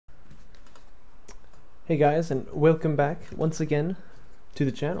Hey guys, and welcome back once again to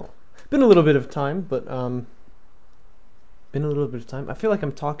the channel. Been a little bit of time, but I feel like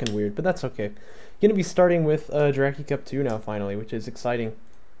I'm talking weird, but that's okay. Gonna be starting with Jaraci Cup 2 now finally, which is exciting.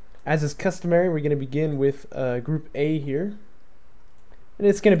 As is customary, we're gonna begin with Group A here. And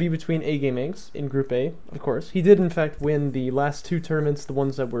it's gonna be between AGameAnx in Group A, of course. He did in fact win the last two tournaments, the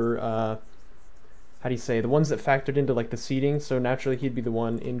ones that were the ones that factored into like the seeding, so naturally he'd be the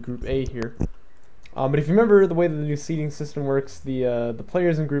one in Group A here. But if you remember the way that the new seeding system works, the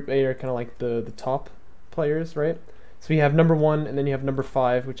players in Group A are kind of like the top players, right? So you have number 1, and then you have number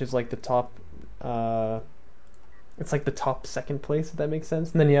 5, which is like the top. It's like the top second place, if that makes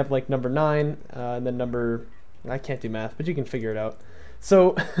sense. And then you have like number 9, and then I can't do math, but you can figure it out.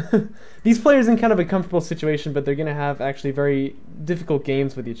 So these players in kind of a comfortable situation, but they're gonna have actually very difficult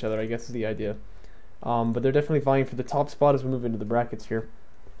games with each other, I guess is the idea. But they're definitely vying for the top spot as we move into the brackets here.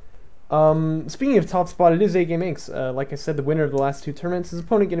 Speaking of top spot, it is AGameAnx. Like I said, the winner of the last two tournaments. His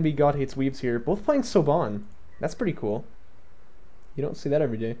opponent going to be Weebs here. Both playing Soban. That's pretty cool. You don't see that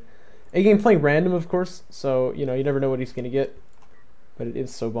every day. A-Game playing random, of course, so, you know, you never know what he's going to get. But it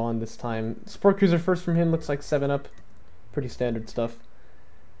is Soban this time. Support Cruiser first from him, looks like 7-up. Pretty standard stuff.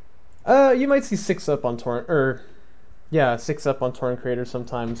 You might see 6-up on Torrent, 6-up on Torrent Creator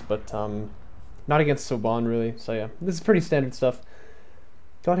sometimes, but, not against Soban, really. So, yeah, this is pretty standard stuff.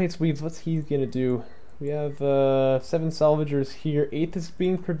 Weebs, what's he gonna do? We have 7 salvagers here. 8th is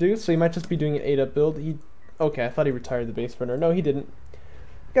being produced, so he might just be doing an 8-up build. Okay, I thought he retired the base burner. No, he didn't.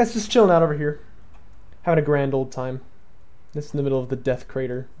 Guy's just chilling out over here, having a grand old time. This is in the middle of the death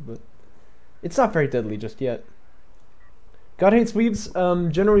crater, but it's not very deadly just yet.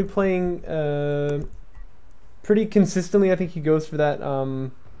 Weebs, generally playing pretty consistently. I think he goes for that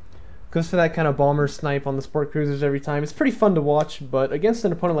kind of bomber snipe on the sport cruisers every time. It's pretty fun to watch, but against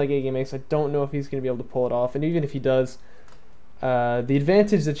an opponent like AGameAnx, I don't know if he's going to be able to pull it off. And even if he does, the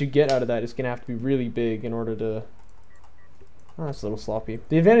advantage that you get out of that is going to have to be really big in order to... Oh, that's a little sloppy.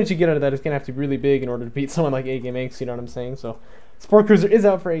 The advantage you get out of that is going to have to be really big in order to beat someone like AGameAnx, you know what I'm saying? So, sport cruiser is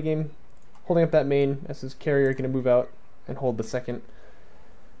out for A-Game, holding up that main as his carrier going to move out and hold the second.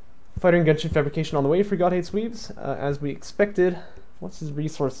 Fighter and gunship fabrication on the way for Weebs, as we expected. What's his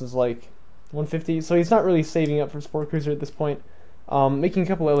resources like? 150. So he's not really saving up for Sport Cruiser at this point. Making a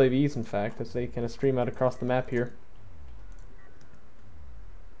couple LAVs, in fact, as they kind of stream out across the map here.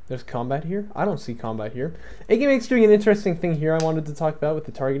 There's combat here? I don't see combat here. AGameAnx doing an interesting thing here I wanted to talk about with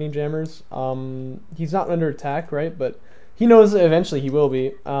the targeting jammers. He's not under attack, right? But he knows eventually he will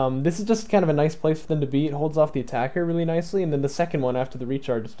be. This is just kind of a nice place for them to be. It holds off the attacker really nicely, and then the second one after the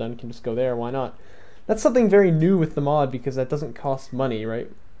recharge is done can just go there. Why not? That's something very new with the mod because that doesn't cost money, right?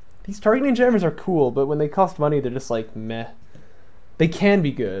 These targeting jammers are cool, but when they cost money, they're just like meh. They can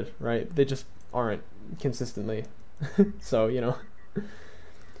be good, right? They just aren't consistently. So, you know.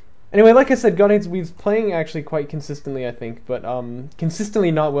 Anyway, like I said, Weebs playing actually quite consistently, I think, but consistently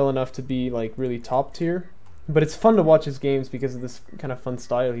not well enough to be like really top tier. But it's fun to watch his games because of this kind of fun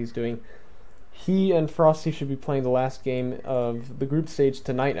style he's doing. He and Frosty should be playing the last game of the group stage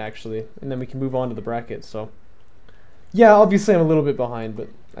tonight, actually, and then we can move on to the bracket. So, yeah, obviously I'm a little bit behind, but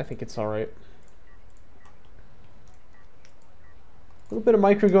I think it's alright. A little bit of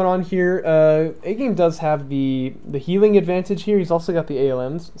micro going on here. A-Game does have the healing advantage here. He's also got the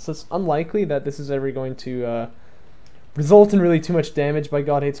ALMs, so it's unlikely that this is ever going to result in really too much damage by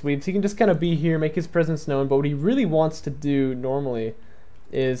Weebs. He can just kind of be here, make his presence known, but what he really wants to do normally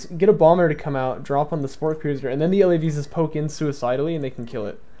is get a bomber to come out, drop on the sport cruiser, and then the LAVs just poke in suicidally and they can kill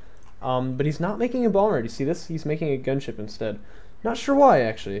it. But he's not making a bomber. Do you see this? He's making a gunship instead. Not sure why,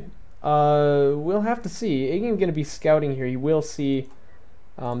 actually. We'll have to see. A-Game going to be scouting here. He will see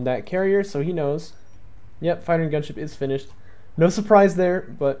that carrier, so he knows. Yep, fighter and gunship is finished. No surprise there,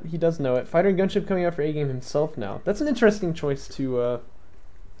 but he does know it. Fighter and gunship coming out for A-Game himself now. That's an interesting choice to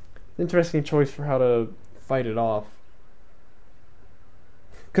for how to fight it off.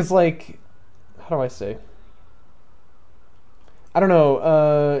 Because, like, how do I say? I don't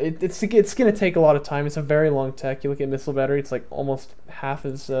know. It's gonna take a lot of time. It's a very long tech. You look at missile battery; it's like almost half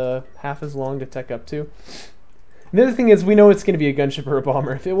as long to tech up to. The other thing is, we know it's gonna be a gunship or a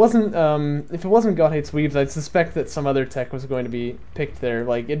bomber. If it wasn't Weebs, I'd suspect that some other tech was going to be picked there.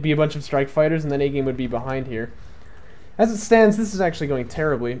 Like it'd be a bunch of strike fighters, and then A-Game would be behind here. As it stands, this is actually going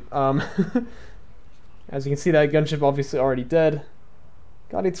terribly. As you can see, that gunship obviously already dead.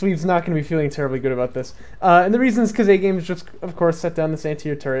 Weebs not going to be feeling terribly good about this. And the reason is because A-Game just, of course, set down this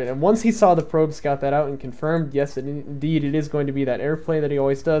anti-air turret. And once he saw the probe scout that out and confirmed, yes, indeed, it is going to be that airplay that he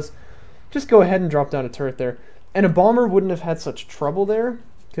always does, just go ahead and drop down a turret there. And a bomber wouldn't have had such trouble there,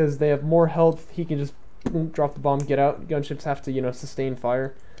 because they have more health. He can just drop the bomb, get out. Gunships have to, you know, sustain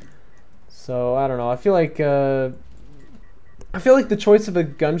fire. So I don't know. I feel like the choice of a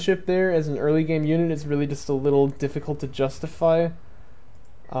gunship there as an early game unit is really just a little difficult to justify.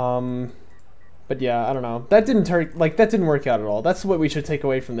 But yeah, I don't know. That didn't work out at all. That's what we should take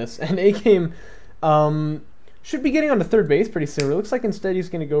away from this. And A-Game should be getting onto third base pretty soon. It looks like instead he's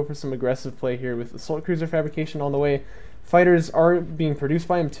going to go for some aggressive play here with assault cruiser fabrication on the way. Fighters are being produced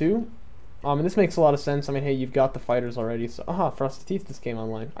by him too. And this makes a lot of sense. I mean, hey, you've got the fighters already. So, Frosted Teeth just came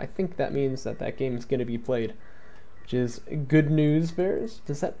online. I think that means that that game is going to be played, which is good news, Bears.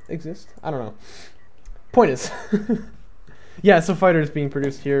 Does that exist? I don't know. Point is... Yeah, so fighters being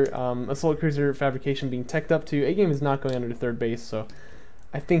produced here, assault cruiser fabrication being teched up to. A-Game is not going under to third base, so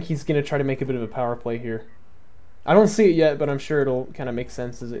I think he's going to try to make a bit of a power play here. I don't see it yet, but I'm sure it'll kind of make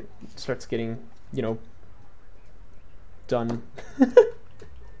sense as it starts getting, you know, done.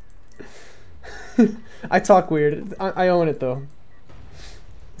 I talk weird. I own it, though.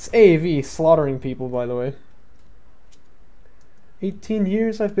 It's AAV slaughtering people, by the way. 18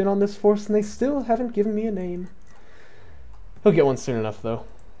 years I've been on this force, and they still haven't given me a name. He'll get one soon enough, though.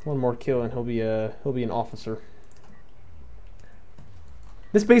 One more kill, and he'll be an officer.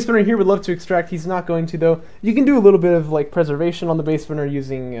 This base runner here would love to extract. He's not going to, though. You can do a little bit of like preservation on the base runner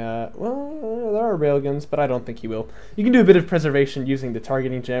using, well, there are railguns, but I don't think he will. You can do a bit of preservation using the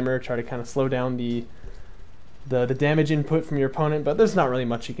targeting jammer, try to kind of slow down the damage input from your opponent, but there's not really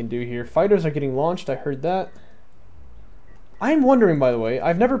much you can do here. Fighters are getting launched. I heard that. I'm wondering, by the way,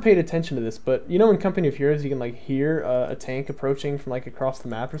 I've never paid attention to this, but you know in Company of Heroes you can like hear a tank approaching from like across the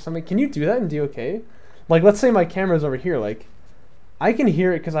map or something? Can you do that in DOK? Like, let's say my camera's over here, like, I can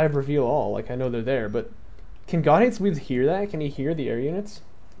hear it because I have reveal all, like I know they're there, but can God Hates Weebs hear that? Can he hear the air units?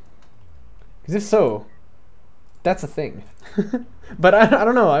 Because if so, that's a thing. But I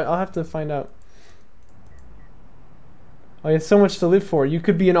don't know, I'll have to find out. Oh, you have so much to live for. You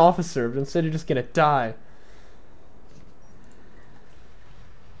could be an officer, but instead you're just gonna die.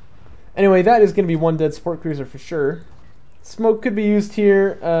 Anyway, that is going to be one dead support cruiser for sure. Smoke could be used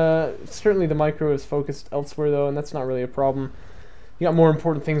here. Certainly the micro is focused elsewhere, though, and that's not really a problem. You got more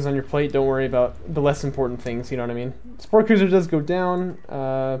important things on your plate. Don't worry about the less important things, you know what I mean? Support cruiser does go down.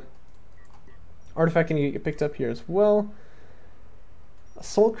 Artifact can get picked up here as well.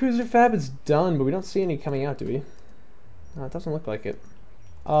 Assault cruiser fab is done, but we don't see any coming out, do we? No, it doesn't look like it.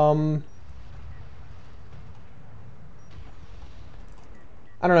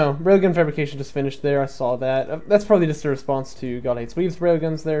 I don't know. Railgun fabrication just finished there. I saw that. That's probably just a response to God Hates Weebs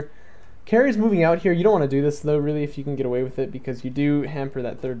railguns there. Carrier's moving out here. You don't want to do this, though, really, if you can get away with it, because you do hamper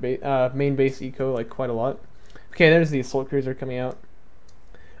that main base eco like quite a lot. Okay, there's the assault cruiser coming out.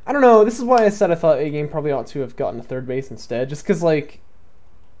 I don't know. This is why I said I thought A-Game probably ought to have gotten a third base instead, just because, like,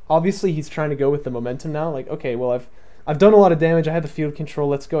 obviously he's trying to go with the momentum now. Like, okay, well, I've done a lot of damage. I had the field control.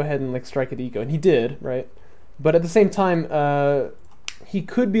 Let's go ahead and like strike at eco, and he did, right? But at the same time, he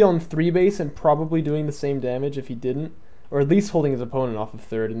could be on 3 base and probably doing the same damage if he didn't, or at least holding his opponent off of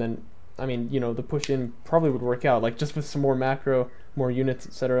third, and then, I mean, you know, the push in probably would work out, like just with some more macro, more units,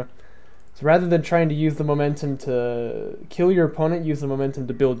 etc. So rather than trying to use the momentum to kill your opponent, use the momentum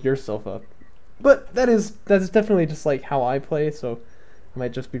to build yourself up. But that is definitely just like how I play, so I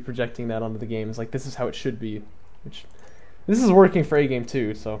might just be projecting that onto the games, like this is how it should be, which this is working for A-Game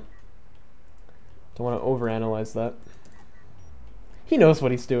too, so don't want to overanalyze that. He knows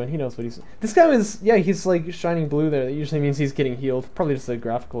what he's doing. He knows what he's... This guy is... Yeah, he's like shining blue there. That usually means he's getting healed. Probably just a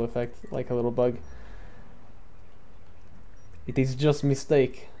graphical effect, like a little bug. It is just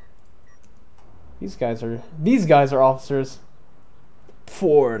mistake. These guys are officers.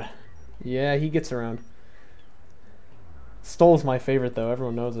 Ford. Yeah, he gets around. Stole's my favorite, though.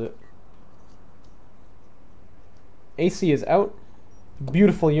 Everyone knows it. AC is out.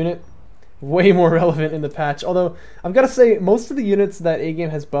 Beautiful unit. Way more relevant in the patch, although I've got to say most of the units that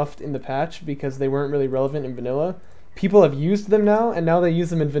A-Game has buffed in the patch because they weren't really relevant in vanilla, people have used them now, and now they use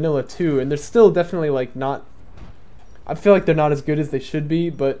them in vanilla too, and they're still definitely like not, I feel like they're not as good as they should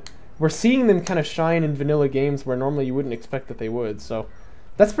be, but we're seeing them kind of shine in vanilla games where normally you wouldn't expect that they would, so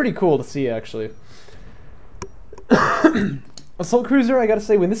that's pretty cool to see actually. Assault cruiser, I gotta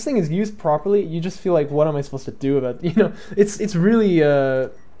say, when this thing is used properly, you just feel like, what am I supposed to do about, you know, it's really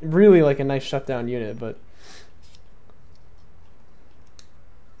really like a nice shutdown unit, but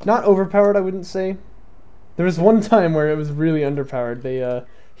not overpowered, I wouldn't say. There was one time where it was really underpowered.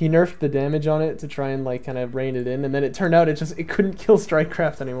 He nerfed the damage on it to try and like kind of rein it in, and then it turned out it couldn't kill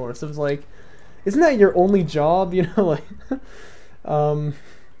Strikecraft anymore. So it was like, isn't that your only job, you know? Like well,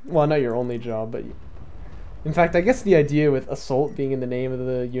 not your only job, but In fact, I guess the idea with assault being in the name of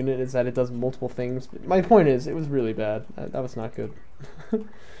the unit is that it does multiple things. But my point is, it was really bad. That was not good.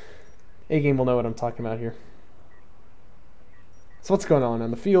 A-Game will know what I'm talking about here. So what's going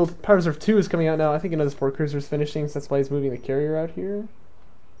on the field? Power Reserve 2 is coming out now. I think another Sport Cruiser is finishing, so that's why he's moving the carrier out here.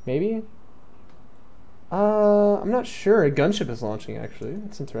 Maybe? I'm not sure. A gunship is launching, actually.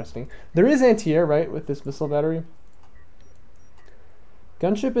 That's interesting. There is anti-air, right, with this missile battery?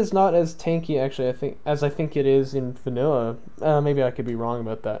 Gunship is not as tanky, actually, I think it is in vanilla. Maybe I could be wrong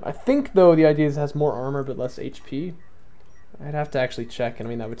about that. I think, though, the idea is it has more armor but less HP. I'd have to actually check, and I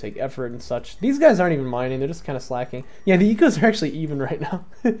mean, that would take effort and such. These guys aren't even mining, they're just kind of slacking. Yeah, the ecos are actually even right now.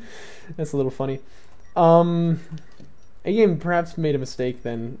 That's a little funny. A-Game perhaps made a mistake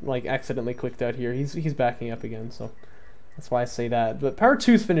then, like, accidentally clicked out here. He's backing up again, so that's why I say that. But Power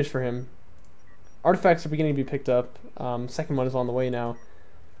 2's finished for him. Artifacts are beginning to be picked up. Second one is on the way now.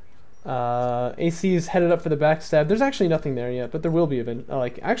 AC is headed up for the backstab. There's actually nothing there yet, but there will be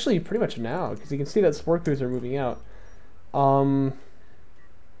like actually pretty much now, because you can see that Sport Cruiser moving out.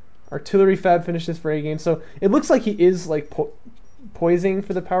 Artillery fab finishes for A-Game, so it looks like he is like poising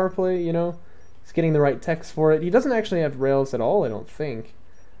for the power play, you know. He's getting the right text for it. He doesn't actually have rails at all, I don't think.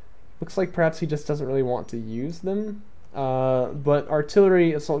 Looks like perhaps he just doesn't really want to use them. But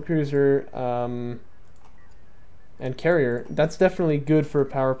artillery, assault cruiser, and carrier, that's definitely good for a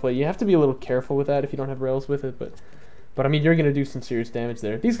power play. You have to be a little careful with that if you don't have rails with it, but I mean, you're going to do some serious damage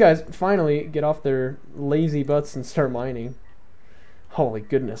there. These guys finally get off their lazy butts and start mining. Holy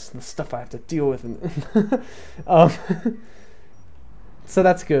goodness, the stuff I have to deal with. So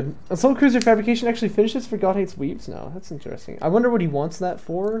that's good. Assault Cruiser Fabrication actually finishes for God Hates Weebs now. That's interesting. I wonder what he wants that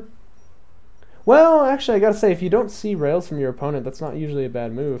for. Well, actually, I gotta say, if you don't see rails from your opponent, that's not usually a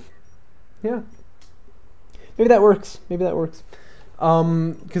bad move. Yeah. Maybe that works. Maybe that works.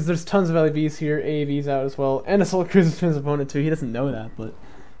 Because there's tons of LAVs here, AAVs out as well, and Assault Cruisers from his opponent too. He doesn't know that, but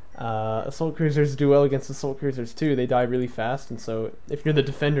Assault Cruisers do well against Assault Cruisers too. They die really fast, and so if you're the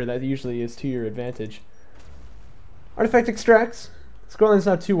defender, that usually is to your advantage. Artifact extracts. Scoreline's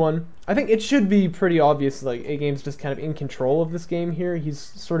now 2-1. I think it should be pretty obvious, like, A-Game's just kind of in control of this game here. He's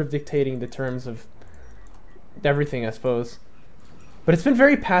sort of dictating the terms of everything, I suppose. But it's been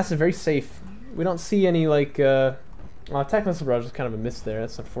very passive, very safe. We don't see any, like, attack missile barrage is kind of a miss there.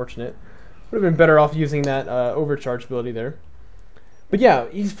 That's unfortunate. Would have been better off using that overcharge ability there. But yeah,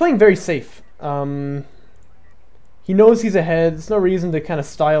 he's playing very safe. He knows he's ahead. There's no reason to kind of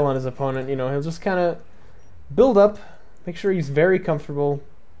style on his opponent. You know, he'll just kind of build up, make sure he's very comfortable,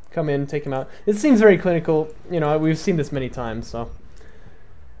 come in, take him out. It seems very clinical. You know, we've seen this many times, so.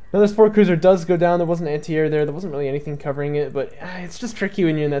 Another Sport Cruiser does go down. There wasn't anti-air there. There wasn't really anything covering it, but it's just tricky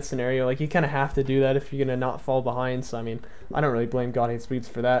when you're in that scenario. Like, you kind of have to do that if you're going to not fall behind. So, I mean, I don't really blame God Hates Weebs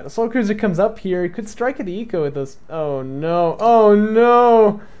for that. Assault Cruiser comes up here. He could strike at the eco with those. Oh, no. Oh,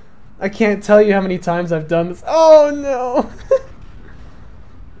 no. I can't tell you how many times I've done this. Oh,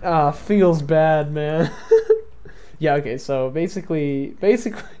 no. Feels bad, man. Yeah, okay, so basically,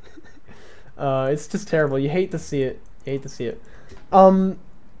 it's just terrible. You hate to see it. You hate to see it.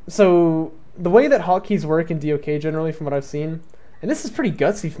 So the way that hotkeys work in DOK generally, from what I've seen, and this is pretty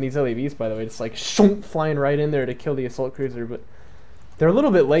gutsy from these LAVs, by the way, just like shunk, flying right in there to kill the assault cruiser, but they're a little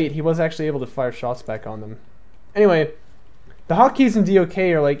bit late. He was actually able to fire shots back on them. Anyway, the hotkeys in DOK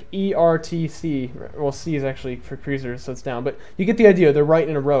are like E, R, T, C. Well, C is actually for cruisers, so it's down, but you get the idea. They're right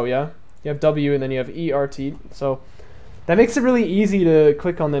in a row, yeah? You have W and then you have E, R, T, so that makes it really easy to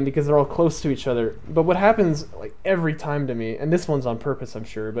click on them because they're all close to each other. But what happens like every time to me, and this one's on purpose, I'm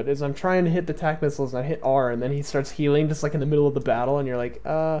sure, but is I'm trying to hit the attack missiles and I hit R and then he starts healing just like in the middle of the battle and you're like,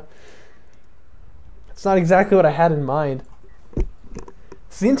 it's not exactly what I had in mind.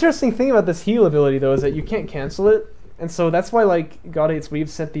 So the interesting thing about this heal ability though is that you can't cancel it. And so that's why like God Hates Weebs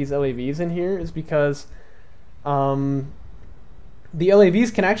sent these LAVs in here, is because the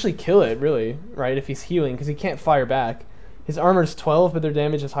LAVs can actually kill it, really, right, if he's healing, because he can't fire back. His armor is 12, but their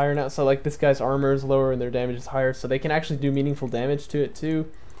damage is higher now, so like this guy's armor is lower and their damage is higher, so they can actually do meaningful damage to it too.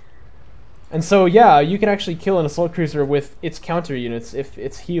 And so yeah, you can actually kill an assault cruiser with its counter units if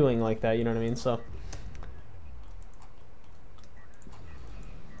it's healing like that, you know what I mean? So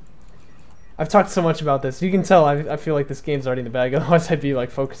I've talked so much about this. You can tell I feel like this game's already in the bag, otherwise I'd be like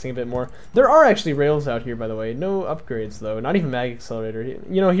focusing a bit more. There are actually rails out here, by the way. No upgrades though, not even mag accelerator.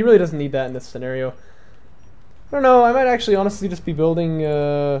 You know, he really doesn't need that in this scenario. I don't know, I might actually honestly just be building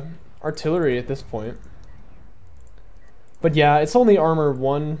artillery at this point. But yeah, it's only armor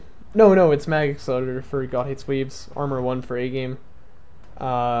 1. No, it's mag accelerator for God Hates Weebs, armor 1 for A-Game.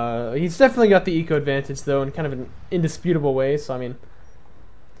 He's definitely got the eco advantage though in kind of an indisputable way, so I mean,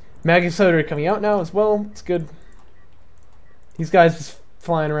 Magnesoda are coming out now as well. It's good. These guys just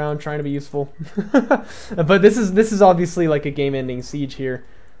flying around trying to be useful. But this is obviously like a game-ending siege here.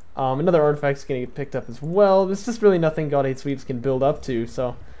 Another artifact's gonna get picked up as well. There's just really nothing God Hates Weebs can build up to,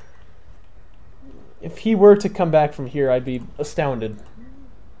 so if he were to come back from here, I'd be astounded.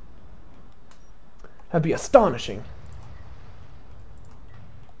 That'd be astonishing.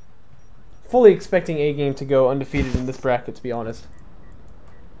 Fully expecting A-Game to go undefeated in this bracket, to be honest.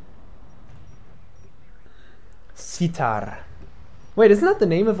 Sitar. Wait, isn't that the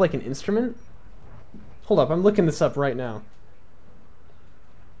name of like an instrument? Hold up, I'm looking this up right now.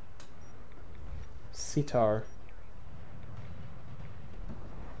 Sitar.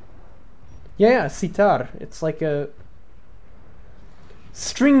 Yeah, sitar. It's like a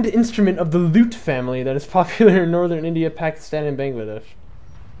stringed instrument of the lute family that is popular in northern India, Pakistan, and Bangladesh.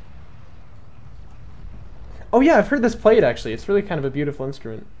 Oh yeah, I've heard this played actually. It's really kind of a beautiful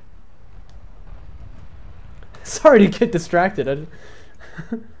instrument. Sorry to get distracted.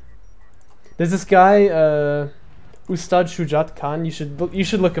 There's this guy, Ustad Shujat Khan. You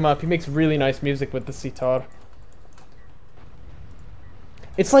should look him up. He makes really nice music with the sitar.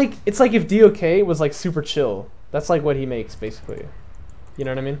 It's like if DOK was like super chill. That's like what he makes basically. You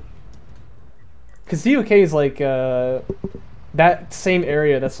know what I mean? Because DOK is like that same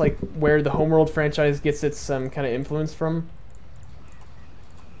area. That's like where the Homeworld franchise gets its kind of influence from.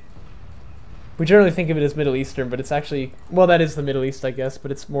 We generally think of it as Middle Eastern, but it's actually, well, that is the Middle East, I guess,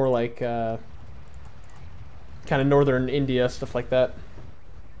 but it's more like kind of northern India, stuff like that.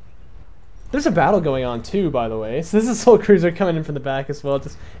 There's a battle going on too, by the way. So this is Soul Cruiser coming in from the back as well,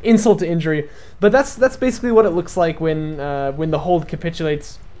 just insult to injury. But that's basically what it looks like when the hold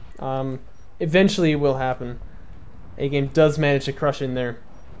capitulates. Eventually it will happen. A-Game does manage to crush in there.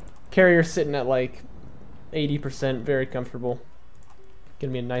 Carrier sitting at like 80%, very comfortable.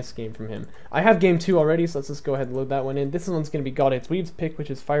 Gonna be a nice game from him. I have game 2 already, so let's just go ahead and load that one in. This one's gonna be God Hates Weebs' pick,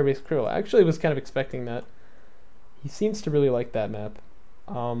 which is Firebase Krill. I actually was kind of expecting that. He seems to really like that map.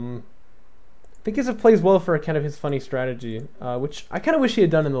 I think it plays well for kind of his funny strategy, which I kind of wish he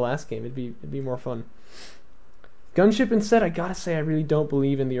had done in the last game. It'd be more fun. Gunship instead, I gotta say I really don't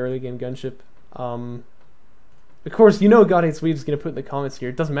believe in the early game gunship. Of course, you know God Hates Weebs is gonna put in the comments here.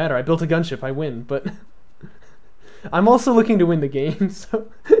 It doesn't matter. I built a gunship. I win, but. I'm also looking to win the game, so...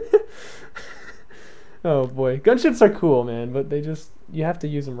 Oh boy. Gunships are cool, man, but you have to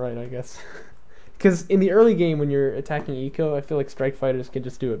use them right, I guess. Because in the early game, when you're attacking eco, I feel like strike fighters can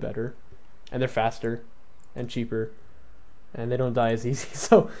just do it better. And they're faster, and cheaper, and they don't die as easy,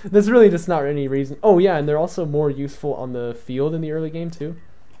 so there's really just not any reason... Oh yeah, and they're also more useful on the field in the early game, too.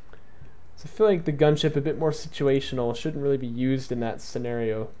 So I feel like the gunship, a bit more situational, shouldn't really be used in that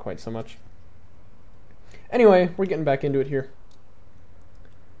scenario quite so much. Anyway, we're getting back into it here.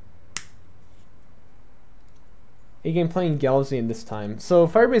 A-Game playing Galzian this time. So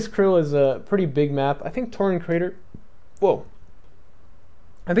Firebase Krill is a pretty big map. I think Tauren Crater... Whoa.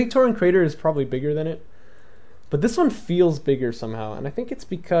 I think Tauren Crater is probably bigger than it. But this one feels bigger somehow. And I think it's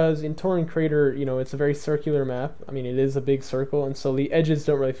because in Tauren Crater, you know, it's a very circular map. I mean, it is a big circle. And so the edges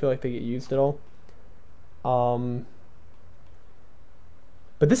don't really feel like they get used at all. But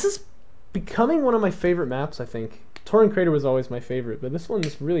this is becoming one of my favorite maps, I think. Tauren Crater was always my favorite, but this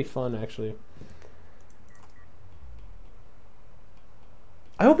one's really fun, actually.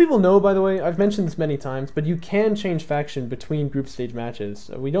 I hope people know, by the way, I've mentioned this many times, but you can change faction between group stage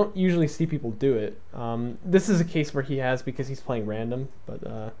matches. We don't usually see people do it. This is a case where he has because he's playing random,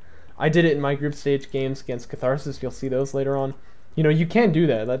 but I did it in my group stage games against Catharsis. You'll see those later on. You know, you can do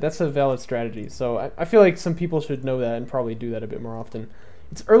that. That's a valid strategy. So I feel like some people should know that and probably do that a bit more often.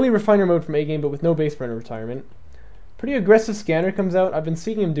 It's early refiner mode from A-Game, but with no base runner retirement. Pretty aggressive scanner comes out. I've been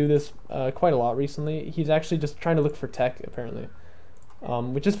seeing him do this quite a lot recently. He's actually just trying to look for tech, apparently.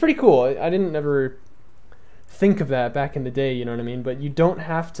 Which is pretty cool. I didn't ever think of that back in the day, you know what I mean? But you don't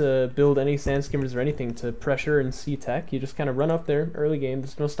have to build any sand skimmers or anything to pressure and see tech. You just kind of run up there, early game.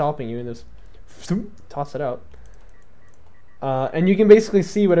 There's no stopping you, and just toss it out. And you can basically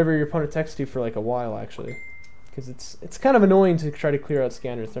see whatever your opponent techs to for like a while, actually. Because it's kind of annoying to try to clear out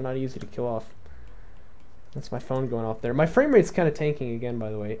scanners. They're not easy to kill off. That's my phone going off there. My frame rate's kind of tanking again, by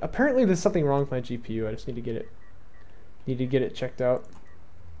the way. Apparently there's something wrong with my GPU. I just need to get it checked out.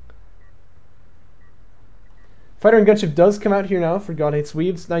 Fighter and Gunship does come out here now for God Hates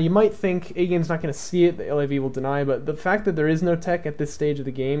Weebs. Now you might think A-Game's not going to see it, the LAV will deny, but the fact that there is no tech at this stage of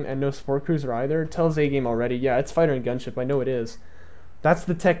the game and no Sport Cruiser either tells A-Game already, yeah, it's Fighter and Gunship, I know it is. That's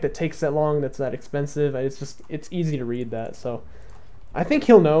the tech that takes that long, that's that expensive, it's easy to read that, so I think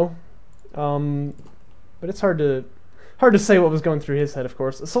he'll know. But it's hard to hard to say what was going through his head, of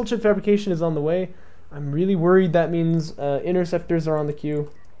course. Assault ship fabrication is on the way. I'm really worried that means interceptors are on the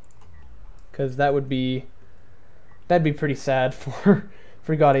queue, because that'd be pretty sad for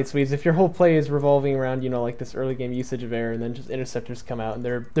God Hates Weebs if your whole play is revolving around, you know, like this early game usage of air, and then just interceptors come out and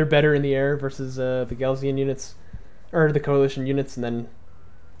they're better in the air versus the Galzian units or the coalition units, and then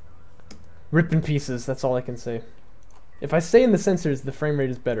rip in pieces. That's all I can say. If I stay in the sensors, the frame rate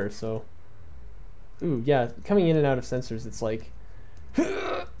is better. So, ooh, yeah, coming in and out of sensors, it's like.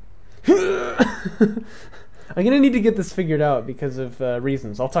 I'm gonna need to get this figured out because of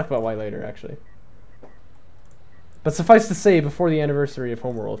reasons. I'll talk about why later, actually. But suffice to say, before the anniversary of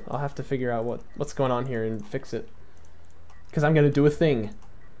Homeworld, I'll have to figure out what's going on here and fix it, because I'm gonna do a thing.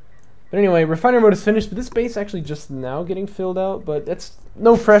 But anyway, refiner mode is finished, but this base actually just now getting filled out. But that's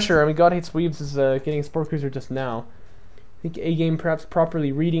no pressure. I mean, God Hates Weebs is getting a Sport Cruiser just now. I think A-Game perhaps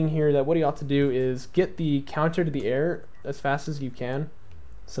properly reading here that what he ought to do is get the counter to the air as fast as you can.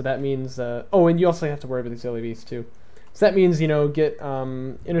 So that means, oh, and you also have to worry about these LAVs too. So that means, you know, get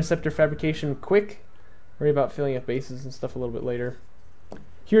interceptor fabrication quick, worry about filling up bases and stuff a little bit later.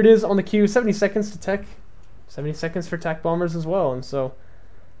 Here it is on the queue, 70 seconds to tech, 70 seconds for attack bombers as well, and so,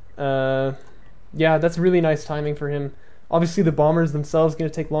 yeah, that's really nice timing for him. Obviously the bombers themselves are going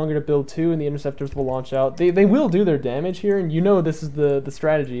to take longer to build too, and the interceptors will launch out. They will do their damage here, and you know this is the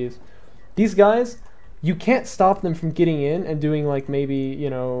strategy is, these guys, you can't stop them from getting in and doing like maybe, you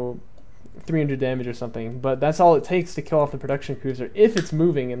know, 300 damage or something, but that's all it takes to kill off the production cruiser if it's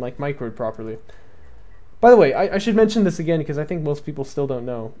moving and like microed properly. By the way, I should mention this again because I think most people still don't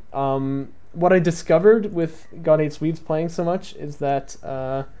know. What I discovered with God Hates Weebs playing so much is that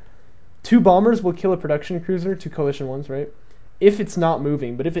 2 bombers will kill a production cruiser, 2 coalition ones, right? If it's not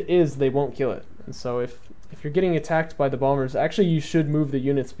moving, but if it is, they won't kill it. And so if you're getting attacked by the bombers, actually you should move the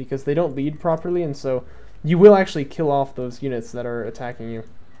units because they don't lead properly, and so you will actually kill off those units that are attacking you.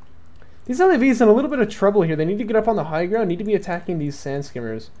 These LAVs in a little bit of trouble here. They need to get up on the high ground, need to be attacking these sand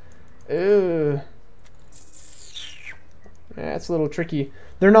skimmers. Ugh. That's a little tricky.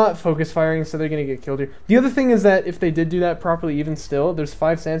 They're not focus firing, so they're going to get killed here. The other thing is that if they did do that properly, even still, there's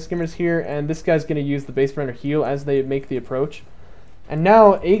 5 sand skimmers here, and this guy's going to use the base runner heal as they make the approach. And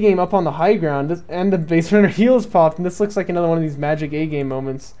now A-Game up on the high ground, and the base runner heal is popped, and this looks like another one of these magic A-Game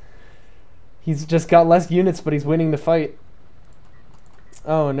moments. He's just got less units, but he's winning the fight.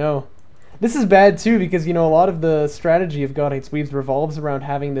 Oh no. This is bad too, because, you know, a lot of the strategy of God Hates Weebs revolves around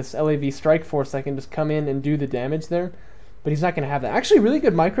having this LAV strike force that can just come in and do the damage there. But he's not going to have that. Actually, really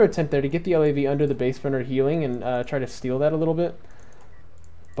good micro attempt there to get the LAV under the base runner healing and try to steal that a little bit.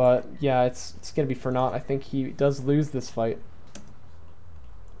 But yeah, it's going to be for naught. I think he does lose this fight.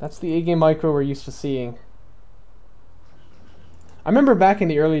 That's the A-Game micro we're used to seeing. I remember back in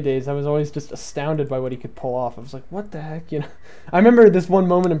the early days, I was always just astounded by what he could pull off. I was like, what the heck, you know? I remember this one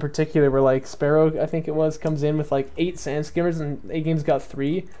moment in particular where, like, Sparrow, I think it was, comes in with, like, 8 sand skimmers and A-Game's got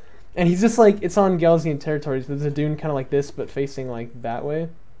 3. And he's just, like, it's on Galzian territories. There's a dune kind of like this, but facing, like, that way.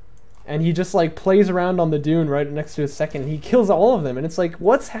 And he just, like, plays around on the dune right next to his second. And he kills all of them. And it's like,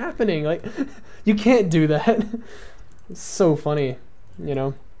 what's happening? Like, you can't do that. It's so funny, you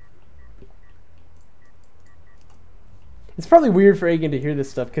know? It's probably weird for A-Game to hear this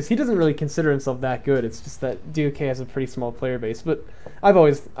stuff because he doesn't really consider himself that good. It's just that DOK has a pretty small player base, but I've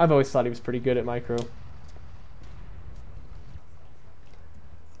always thought he was pretty good at micro.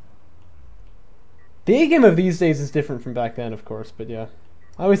 The A-Game of these days is different from back then, of course, but yeah.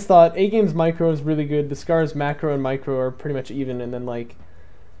 I always thought A-Game's micro is really good. The Scar's macro and micro are pretty much even, and then, like,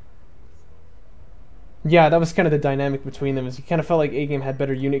 yeah, that was kind of the dynamic between them. Is you kind of felt like A-Game had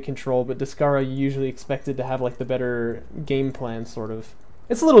better unit control, but Descara you usually expected to have like the better game plan, sort of.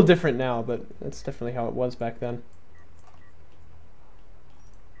 It's a little different now, but that's definitely how it was back then.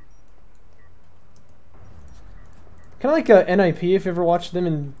 Kind of like a NIP, if you ever watched them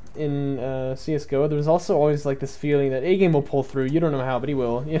in CSGO, there was also always like this feeling that A-Game will pull through. You don't know how, but he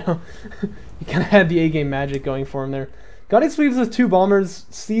will, you know? He kind of had the A-Game magic going for him there. God Hates Weebs with 2 bombers,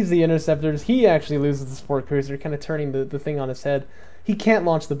 sees the interceptors. He actually loses the support cruiser, kind of turning the thing on his head. He can't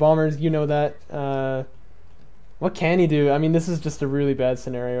launch the bombers, you know that. What can he do? I mean, this is just a really bad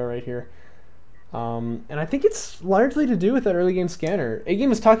scenario right here. And I think it's largely to do with that early game scanner. A-Game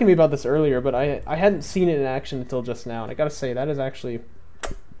was talking to me about this earlier, but I hadn't seen it in action until just now. And I gotta say, that is actually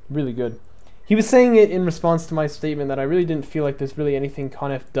really good. He was saying it in response to my statement that I really didn't feel like there's really anything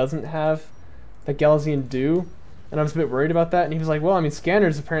Conf doesn't have that Galzian do. And I was a bit worried about that, and he was like, well, I mean,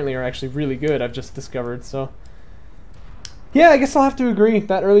 scanners apparently are actually really good, I've just discovered, so. Yeah, I guess I'll have to agree.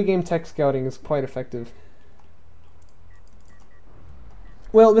 That early game tech scouting is quite effective.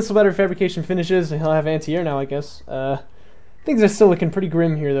 Well, missile battery fabrication finishes, and he'll have anti-air now, I guess. Things are still looking pretty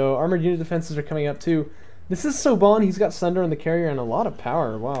grim here, though. Armored unit defenses are coming up, too. This is Soban. He's got Sunder on the carrier and a lot of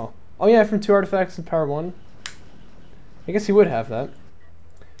power. Wow. Oh, yeah, from 2 artifacts and power 1. I guess he would have that.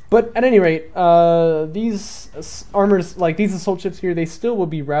 But at any rate, these armors, like these assault ships here, they still will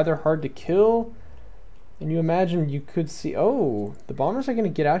be rather hard to kill. And you imagine you could see... Oh, the bombers are going to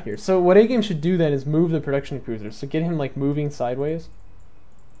get out here. So what A-Game should do then is move the production cruisers. So get him, like, moving sideways.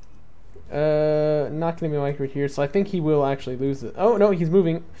 Not going to be like right here, so I think he will actually lose it. Oh, no, he's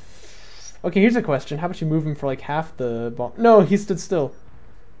moving. Okay, here's a question. How about you move him for like half the bomb? No, he stood still.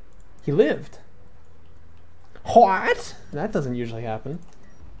 He lived. What? That doesn't usually happen.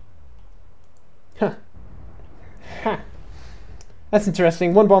 Huh. Huh. That's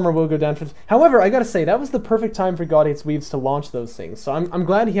interesting. One bomber will go down for this. However, I gotta say, that was the perfect time for God Hates Weebs to launch those things. So I'm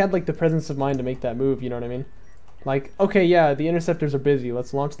glad he had like the presence of mind to make that move, you know what I mean? Like, okay, yeah, the interceptors are busy.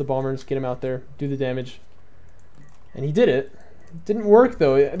 Let's launch the bombers, get him out there, do the damage. And he did it. It didn't work,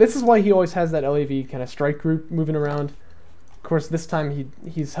 though. This is why he always has that LAV kind of strike group moving around. Of course, this time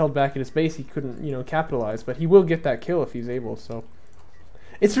he's held back at his base. He couldn't, you know, capitalize. But he will get that kill if he's able, so...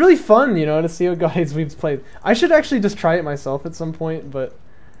 It's really fun, you know, to see how God Hates Weebs played. I should actually just try it myself at some point, but...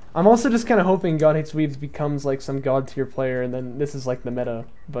 I'm also just kind of hoping God Hates Weebs becomes, like, some god-tier player, and then this is, like, the meta.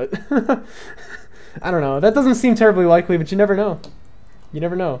 But... I don't know. That doesn't seem terribly likely, but you never know. You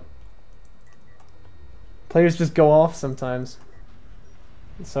never know. Players just go off sometimes.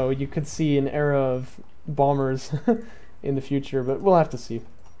 So you could see an era of bombers in the future, but we'll have to see.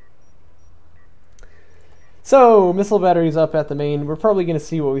 So, missile batteries up at the main. We're probably going to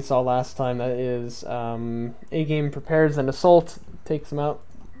see what we saw last time. That is, A-Game prepares an assault, takes him out,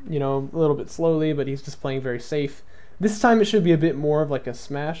 you know, a little bit slowly, but he's just playing very safe. This time it should be a bit more of like a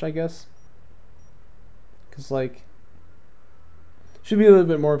smash, I guess. Because, like, should be a little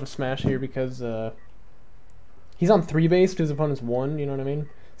bit more of a smash here because he's on 3 base to his opponent's 1, you know what I mean?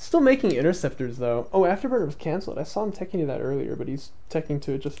 Still making interceptors, though. Oh, Afterburner was cancelled. I saw him teching to that earlier, but he's teching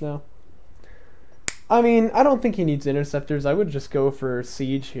to it just now. I mean, I don't think he needs interceptors. I would just go for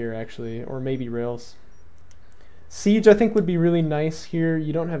Siege here, actually, or maybe Rails. Siege, I think, would be really nice here.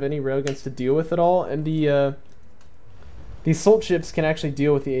 You don't have any railguns to deal with at all, and the assault ships can actually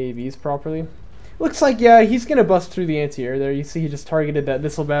deal with the AAVs properly. Looks like, yeah, he's going to bust through the anti-air there. You see he just targeted that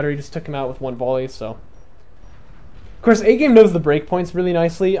missile battery, just took him out with 1 volley, so... Of course, A-Game knows the breakpoints really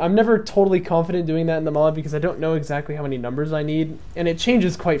nicely. I'm never totally confident doing that in the mod because I don't know exactly how many numbers I need. And it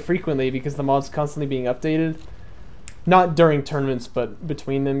changes quite frequently because the mod's constantly being updated. Not during tournaments, but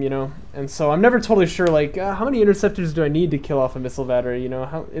between them, you know. And so I'm never totally sure, like, how many interceptors do I need to kill off a missile battery, you know?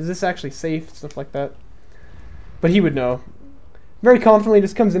 How is this actually safe? Stuff like that. But he would know. Very confidently,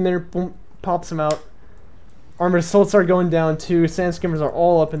 just comes in there, boom. Pops him out. Armored assaults are going down too. Sand skimmers are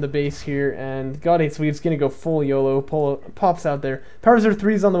all up in the base here, and God Hates Weebs gonna go full YOLO. Pops out there. Power Reserve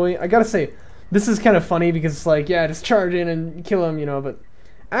 3's on the way. I gotta say, this is kind of funny because it's like, yeah, just charge in and kill him, you know. But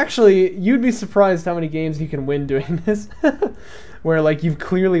actually, you'd be surprised how many games you can win doing this, where like you've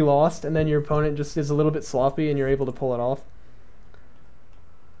clearly lost, and then your opponent just is a little bit sloppy, and you're able to pull it off.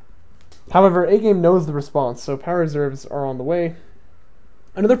 However, A-Game knows the response, so Power Reserves are on the way.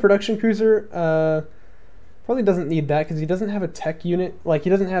 Another production cruiser probably doesn't need that because he doesn't have a tech unit. Like, he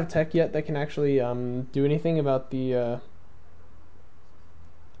doesn't have tech yet that can actually do anything about the...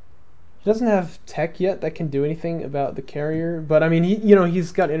 He doesn't have tech yet that can do anything about the carrier. But, I mean,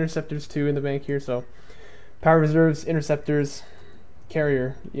 he's got interceptors too in the bank here, so... Power reserves, interceptors,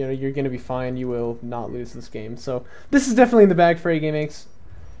 carrier. You know, you're going to be fine. You will not lose this game. So, this is definitely in the bag for AGameAnx.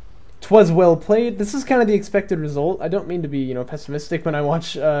 'Twas well played. This is kind of the expected result. I don't mean to be, you know, pessimistic when I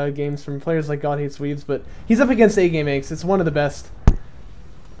watch games from players like God Hates Weebs, but he's up against AGameAnx. It's one of the best.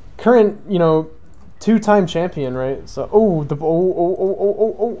 Current, you know, 2-time champion, right? So,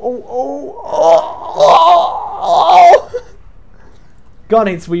 God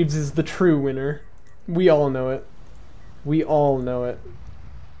Hates Weebs is the true winner. We all know it. We all know it.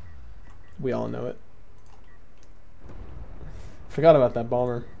 We all know it. Forgot about that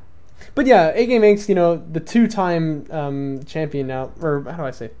bomber. But yeah, AGameAnx, you know, the 2-time champion now, or how do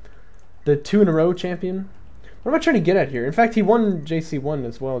I say? The 2-in-a-row champion? What am I trying to get at here? In fact, he won JC1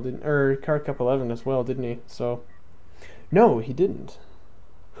 as well, or Card Cup 11 as well, didn't he? So, no, he didn't.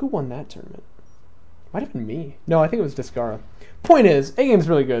 Who won that tournament? Might have been me. No, I think it was Discara. Point is, A-Game's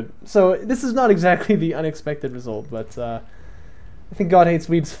really good. So, this is not exactly the unexpected result, but I think God Hates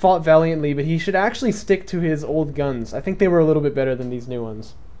Weebs fought valiantly, but he should actually stick to his old guns. I think they were a little bit better than these new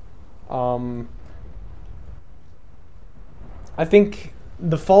ones. I think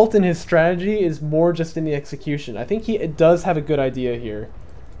the fault in his strategy is more just in the execution. I think he does have a good idea here.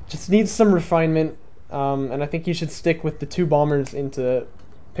 Just needs some refinement, and I think he should stick with the 2 bombers into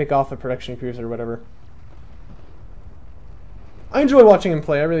pick off a production cruiser or whatever. I enjoy watching him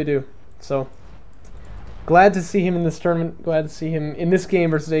play, I really do. So, glad to see him in this tournament. Glad to see him in this game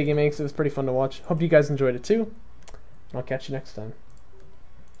versus AGameAnx. It was pretty fun to watch. Hope you guys enjoyed it too. I'll catch you next time.